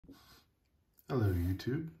Hello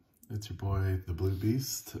YouTube, it's your boy the Blue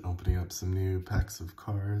Beast, opening up some new packs of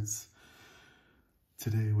cards.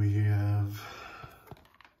 Today we have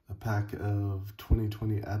a pack of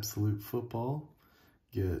 2020 Absolute Football.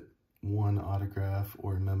 Get one autograph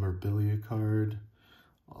or memorabilia card.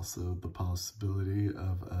 Also the possibility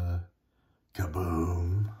of a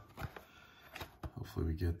KABOOM. Hopefully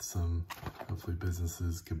we get some,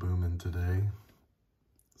 businesses kabooming today.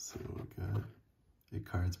 So we got 8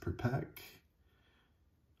 cards per pack.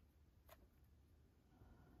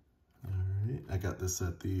 Alright, I got this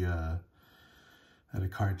at the at a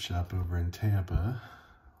card shop over in Tampa.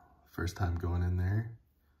 First time going in there.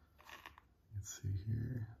 Let's see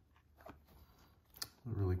here.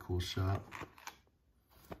 A really cool shop.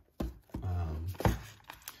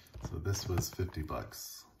 So this was 50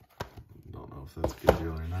 bucks. Don't know if that's a good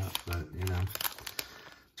deal or not, but you know,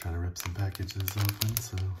 trying to rip some packages open,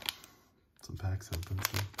 so some packs open,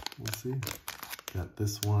 so we'll see. Got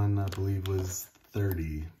this one, I believe was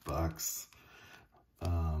 30 bucks.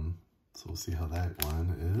 So we'll see how that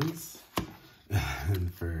one is.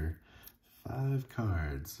 And for 5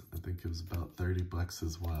 cards, I think it was about 30 bucks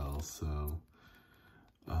as well. So,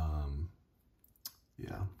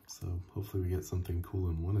 yeah, so hopefully we get something cool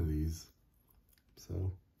in one of these.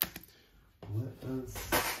 So let us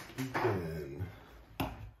begin.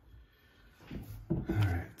 All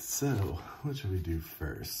right, so what should we do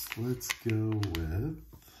first? Let's go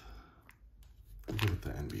with the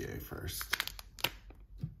NBA first.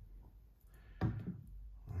 All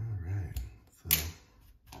right, so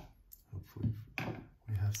hopefully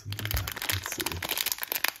we have some good luck. Let's see.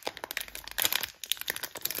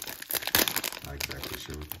 Not exactly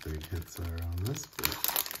sure what the big hits are on this, but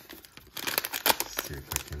let's see if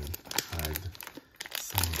I can hide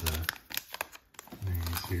some of the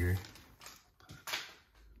names here.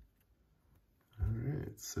 All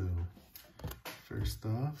right, so first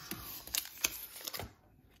off,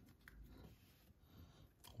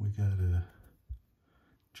 we got a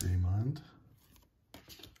Draymond,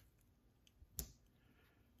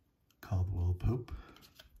 Caldwell Pope,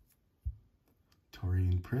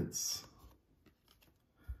 Taurean Prince,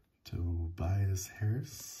 Tobias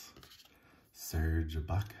Harris, Serge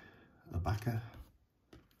Ibaka.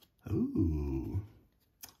 Ooh,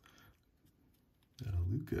 got a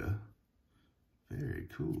Luka. Very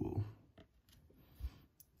cool.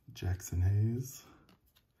 Jackson Hayes,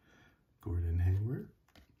 Gordon Hayward,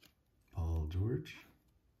 Paul George,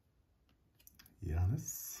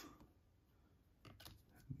 Giannis,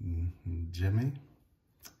 Jimmy,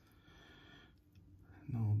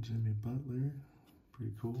 no Jimmy Butler,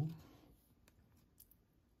 pretty cool.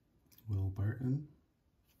 Will Barton.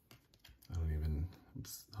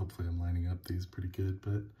 Hopefully I'm lining up these pretty good,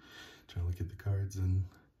 but trying to look at the cards, and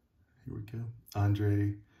here we go.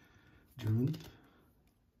 Andre Drummond,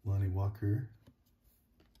 Lonnie Walker,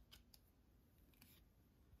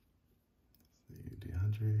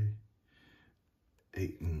 DeAndre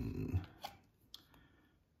Ayton,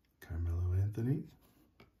 Carmelo Anthony,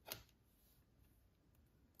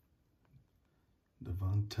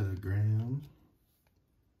 Devonta Graham,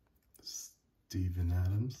 Steven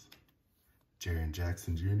Adams, Jaren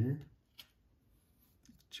Jackson Jr.,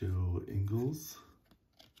 Joe Ingles.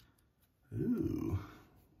 Ooh,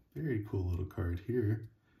 very cool little card here.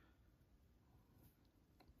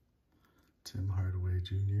 Tim Hardaway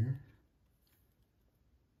Jr.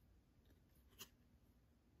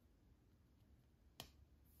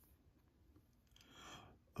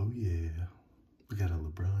 Oh yeah, we got a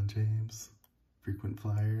LeBron James, frequent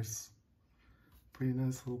flyers. Pretty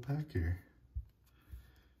nice little pack here.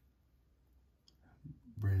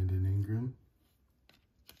 Brandon Ingram,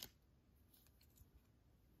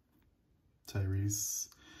 Tyrese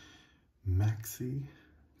Maxey,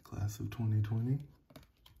 class of 2020.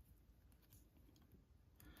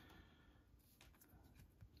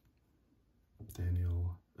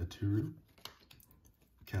 Daniel Aturu,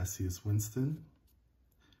 Cassius Winston.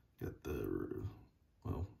 Got the,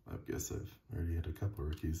 well, I guess I've already had a couple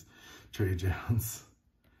rookies. Trey Jones,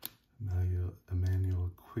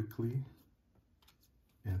 Emmanuel Quickly,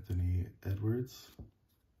 Anthony Edwards,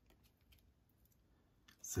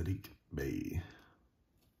 Sadiq Bey.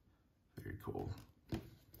 Very cool.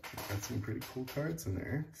 Got some pretty cool cards in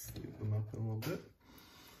there. Let's leave them up a little bit.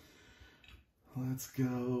 Let's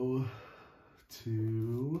go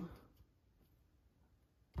to,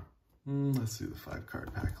 let's do the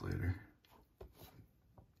 5-card pack later.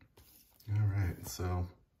 All right, so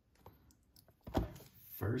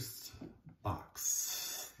first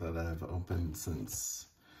box that I've opened since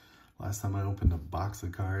last time I opened a box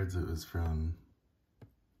of cards, it was from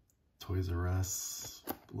Toys R Us,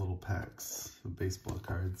 little packs. some baseball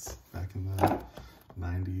cards back in the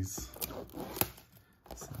 90s.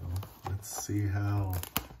 So let's see how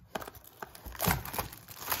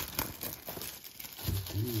we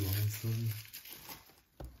do on some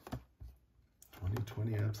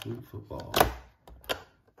 2020 Absolute Football.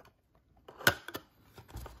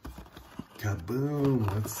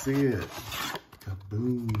 Kaboom! Let's see it.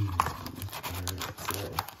 Kaboom! Alright,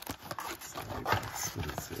 so what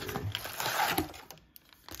does it say?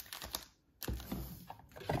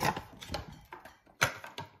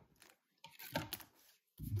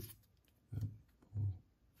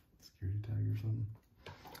 Security tag or something?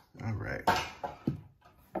 Alright.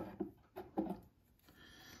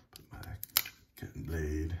 Put my cutting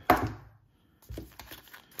blade.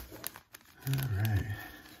 Alright.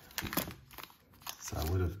 So I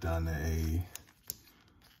would have done a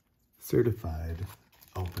certified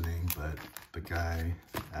opening, but the guy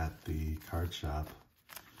at the card shop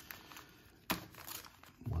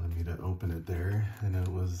wanted me to open it there, and I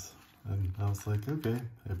was like, okay.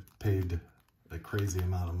 I paid a crazy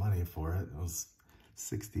amount of money for it. It was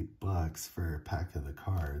 $60 for a pack of the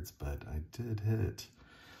cards, but I did hit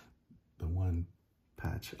the one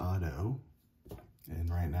patch auto, and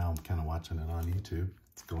right now I'm kind of watching it on YouTube.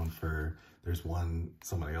 It's going for, there's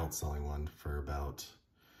somebody else selling one for about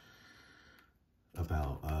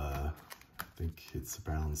I think it's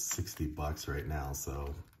around $60 right now,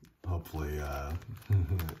 so hopefully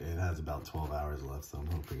it has about 12 hours left, so I'm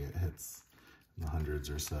hoping it hits in the hundreds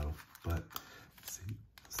or so. But let's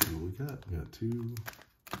see what we got. We got 2,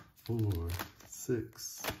 4,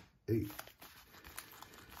 6, 8.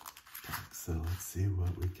 So let's see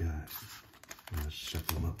what we got. I'm gonna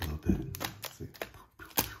shuffle them up a little bit. Let's see.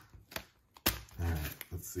 All right,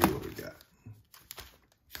 let's see what we got.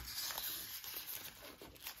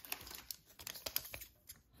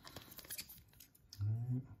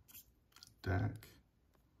 Deck.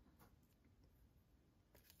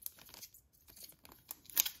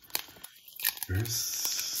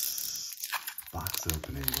 First box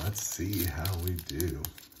opening. Let's see how we do.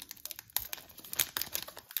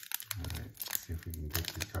 Alright, see if we can get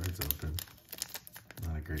these cards open.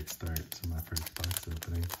 Not a great start to my first box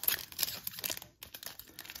opening.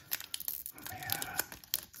 Yeah,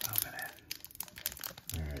 open it.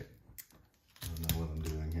 Alright. I don't know what I'm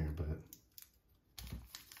doing here, but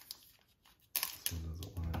this one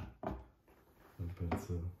doesn't want to open,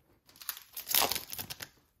 so.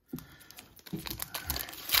 Alright.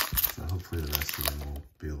 So hopefully the rest of them will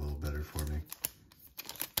be a little better for me.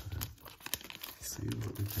 Let's see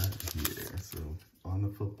what we got here. So on the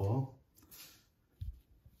football.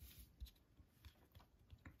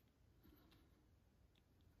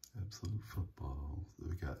 Absolute Football. So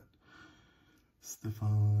we got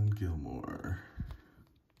Stephon Gilmore.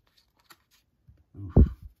 Oof.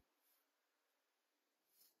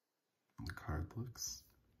 The card looks.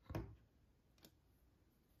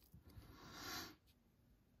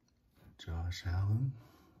 Josh Allen.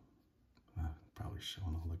 Probably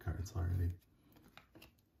showing all the cards already.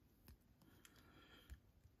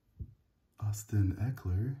 Austin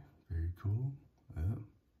Eckler. Very cool. Yep.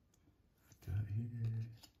 Got here.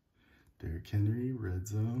 Derrick Henry, red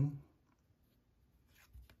zone.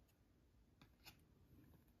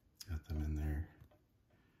 Got them in their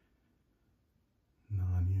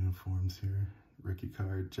non-uniforms here. Rookie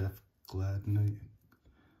card, Jeff Gladney.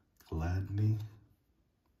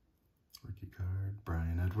 Rookie card,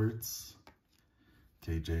 Brian Edwards.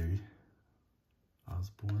 KJ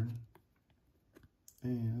Osborne.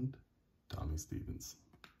 And Tommy Stevens.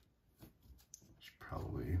 Should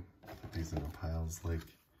probably put these in the piles like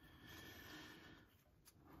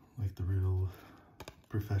the real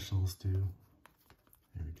professionals do.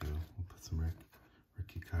 There we go. We'll put some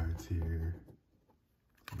rookie cards here.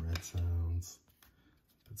 Some red zones.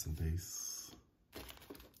 Put some base.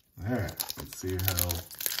 Alright, let's see how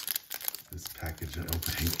this package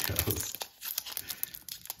opening goes.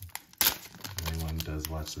 If anyone does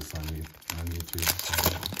watch this on YouTube, so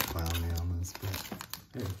don't clown me on this, but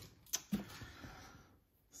hey,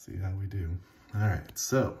 see how we do. Alright,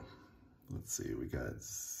 so let's see, we got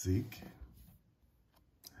Zeke.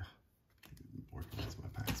 Organize my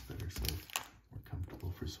packs better so we're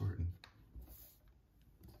comfortable for sorting.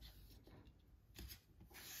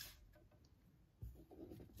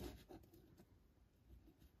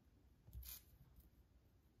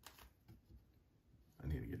 I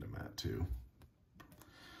need to get a mat too.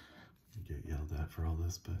 I get yelled at for all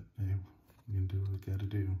this, but hey, we can do what we gotta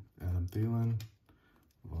do. Adam Thielen,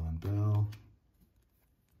 Von Bell.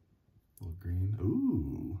 Little green.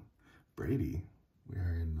 Ooh, Brady. We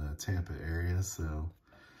are in the Tampa area, so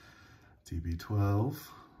TB12,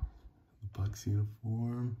 Bucks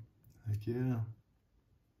uniform. Heck yeah.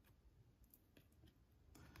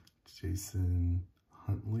 Jason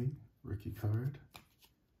Huntley, rookie card.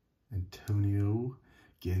 Antonio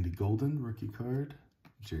Gandy Golden, rookie card.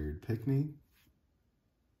 Jared Pickney.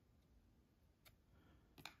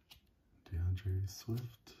 DeAndre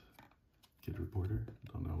Swift, Kid Reporter.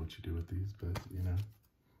 Don't know what you do with these, but you know.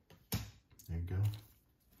 There you go.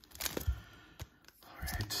 All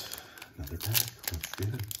right, another pack. Let's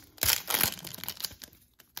get it.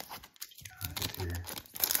 Got it here.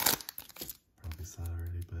 Probably saw it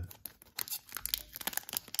already, but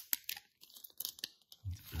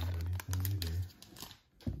don't do anything either.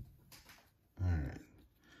 All right,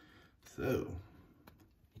 so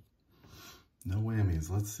no whammies.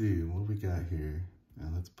 Let's see what we got here. Now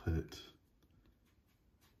let's put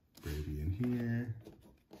Brady in here.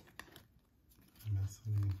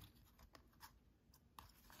 Missing.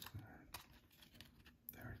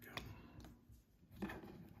 There we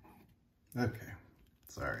go. Okay,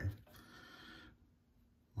 sorry.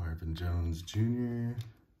 Marvin Jones Jr.,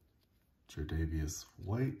 Tre'Davious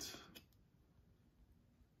White,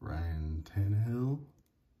 Ryan Tannehill.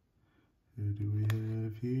 Who do we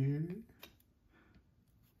have here?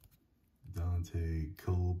 Dante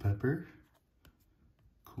Culpepper.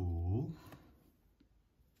 Cool.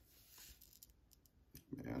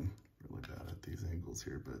 Man, really bad at these angles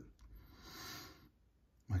here, but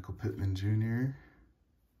Michael Pittman Jr.,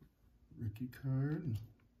 rookie card.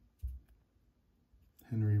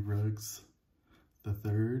 Henry Ruggs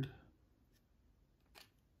III.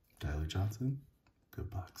 Tyler Johnson, good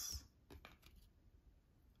Bucks.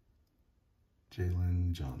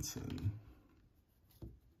 Jalen Johnson.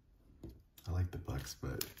 I like the Bucks,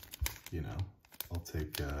 but you know, I'll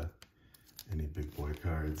take any big boy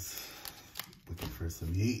cards. Looking for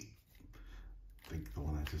some heat. I think the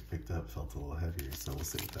one I just picked up felt a little heavier, so we'll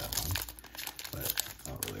save that one. But I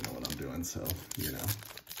don't really know what I'm doing, so you know,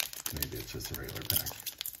 maybe it's just a regular pack.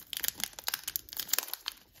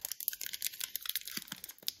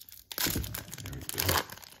 There we go.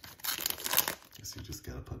 Guess you just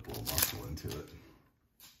gotta put a little muscle into it.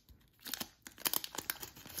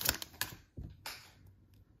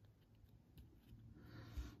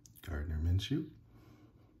 Gardner Minshew.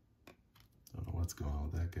 Don't know what's going on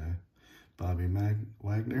with that guy. Bobby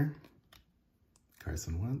Wagner.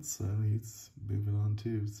 Carson Wentz, so he's moving on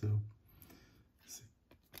too, so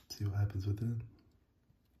see what happens with it.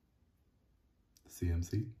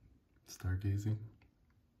 CMC, stargazing.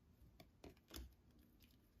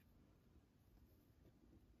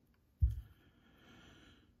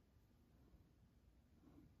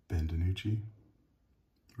 Ben DiNucci,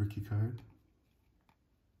 rookie card.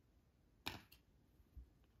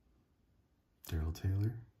 Daryl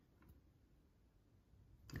Taylor,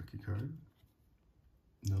 rookie card.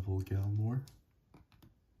 Neville Gallimore,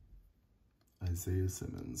 Isaiah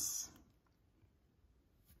Simmons.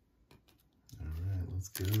 All right, let's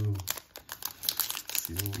go.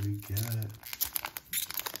 See what we got.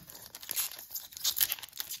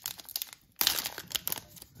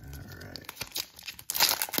 All right.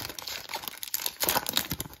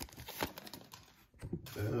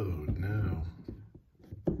 Oh no.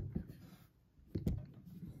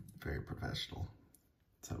 Very professional.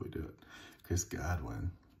 That's how we do it. Chris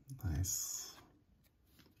Godwin, nice.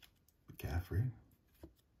 McCaffrey,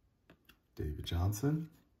 David Johnson,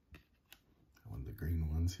 one of the green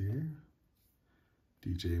ones here.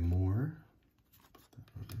 DJ Moore, put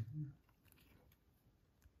that over here.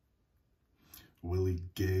 Willie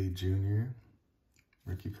Gay Jr.,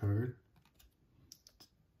 rookie card.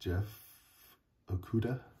 Jeff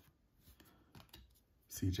Okuda,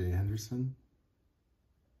 CJ Henderson.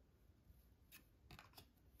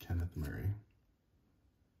 Kenneth Murray.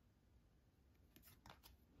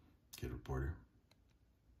 Kid Reporter.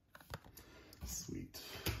 Sweet.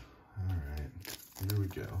 All right, here we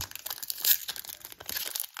go.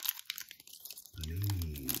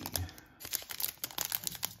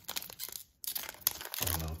 I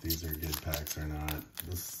don't know if these are good packs or not.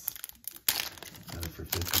 This got it for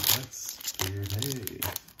 50 bucks. Figured, hey,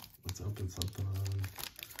 let's open something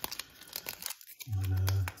on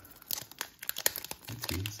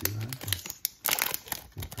YouTube, see what happens.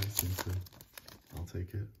 Good pricing, so I'll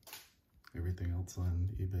take it. Everything else on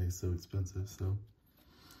eBay is so expensive, so.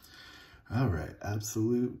 All right,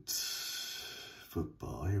 Absolute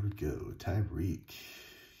Football, here we go. Tyreek,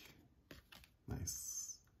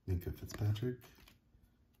 nice. Minka Fitzpatrick,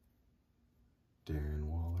 Darren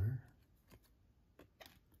Waller,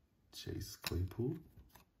 Chase Claypool,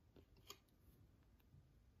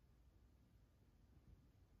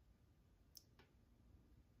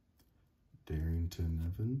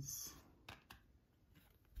 Darrington Evans,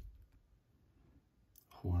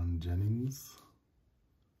 Juan Jennings.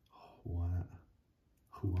 Juan,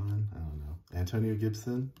 I don't know. Antonio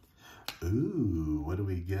Gibson. Ooh, what do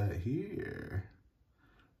we got here?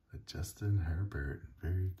 A Justin Herbert.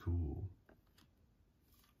 Very cool.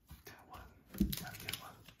 Got one. Gotta get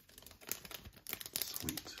one.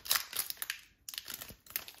 Sweet.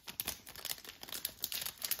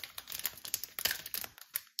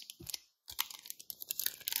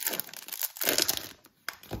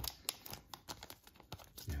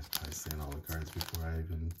 You guys probably seen all the cards before I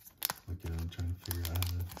even look at them, trying to figure out how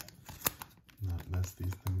to not mess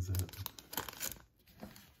these things up.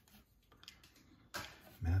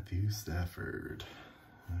 Matthew Stafford.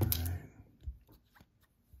 All right.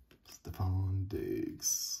 Stephon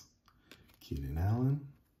Diggs. Keenan Allen.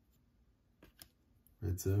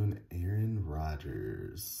 Red Zone, Aaron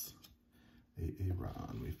Rodgers.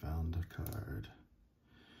 Aaron, we found a card.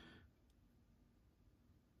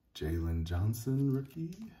 Jalen Johnson,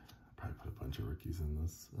 rookie. I'll probably put a bunch of rookies in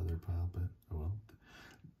this other pile, but oh well.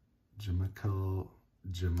 Jamichael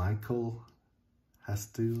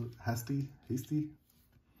Hasty.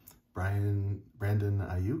 Brandon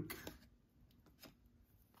Ayuk.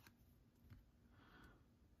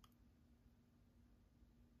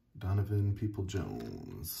 Donovan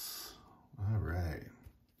Peoples-Jones. All right.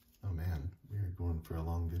 Oh man, we are going for a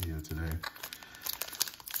long video today.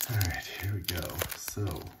 All right, here we go. So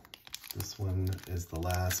this one is the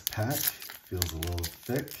last pack. Feels a little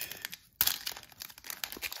thick.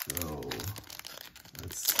 So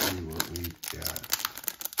let's see what we got.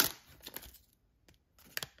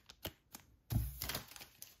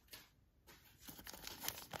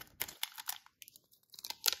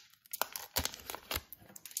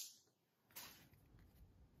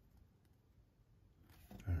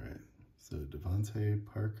 All right, so Devontae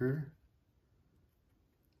Parker,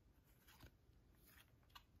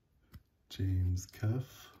 James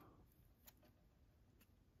Cuff,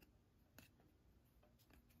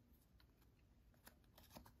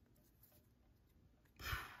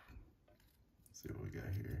 let's see what we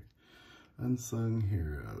got here. Unsung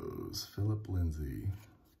Heroes, Philip Lindsay.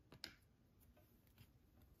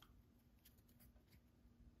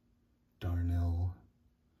 Darnell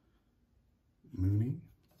Mooney.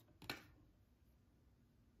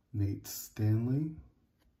 Nate Stanley.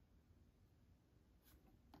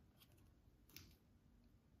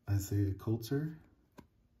 Isaiah Coulter.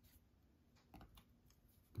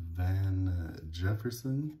 Van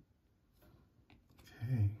Jefferson.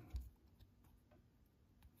 Okay.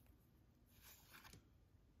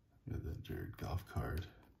 Got that Jared Goff card.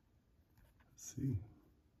 Let's see.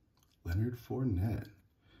 Leonard Fournette.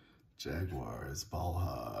 Jaguars. Ball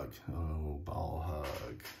hog. Oh, ball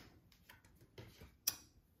hog.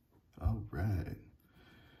 All right.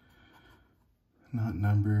 Not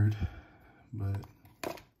numbered, but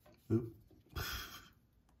oop.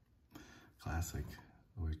 Classic.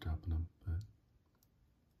 Always dropping them, but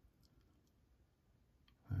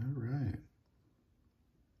all right.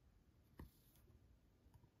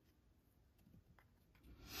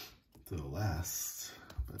 So last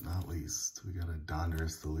but not least, we got a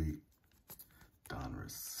Donruss Elite.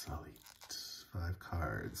 Donruss Elite. 5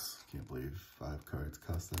 cards. Can't believe 5 cards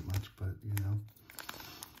cost that much, but you know,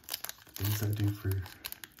 things I do for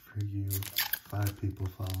you, 5 people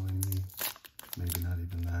following me, maybe not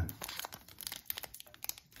even that.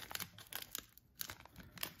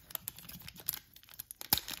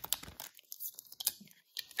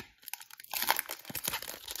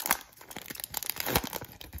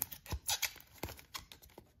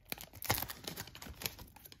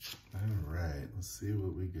 All right, let's see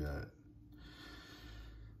what we got.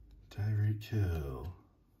 Tyreek Hill.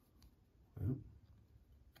 Oh.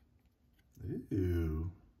 Ooh.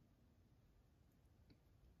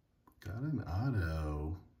 Got an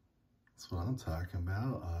auto. That's what I'm talking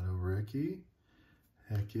about. Auto rookie.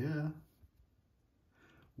 Heck yeah.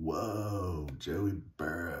 Whoa. Joey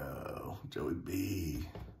Burrow. Joey B.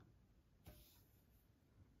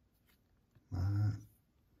 Not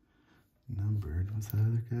numbered. What's that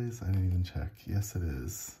other guy's? I didn't even check. Yes, it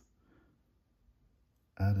is.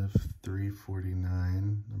 Out of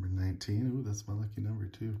 349, number 19. Ooh, that's my lucky number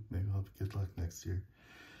too. Maybe I'll have good luck next year.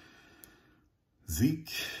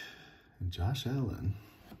 Zeke and Josh Allen.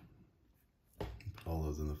 Put all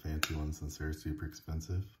those in the fancy ones since they're super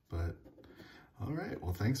expensive. But all right,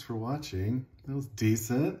 well, thanks for watching. That was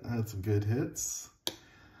decent. I had some good hits.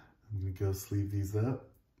 I'm gonna go sleeve these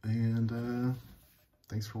up. And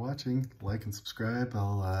thanks for watching. Like and subscribe.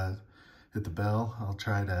 I'll hit the bell. I'll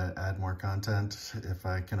try to add more content if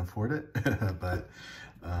I can afford it. But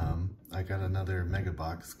I got another mega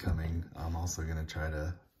box coming. I'm also gonna try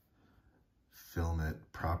to film it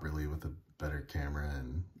properly with a better camera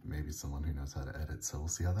and maybe someone who knows how to edit. So we'll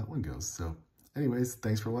see how that one goes. So anyways,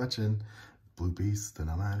 thanks for watching. Blue Beast, and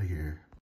I'm out of here.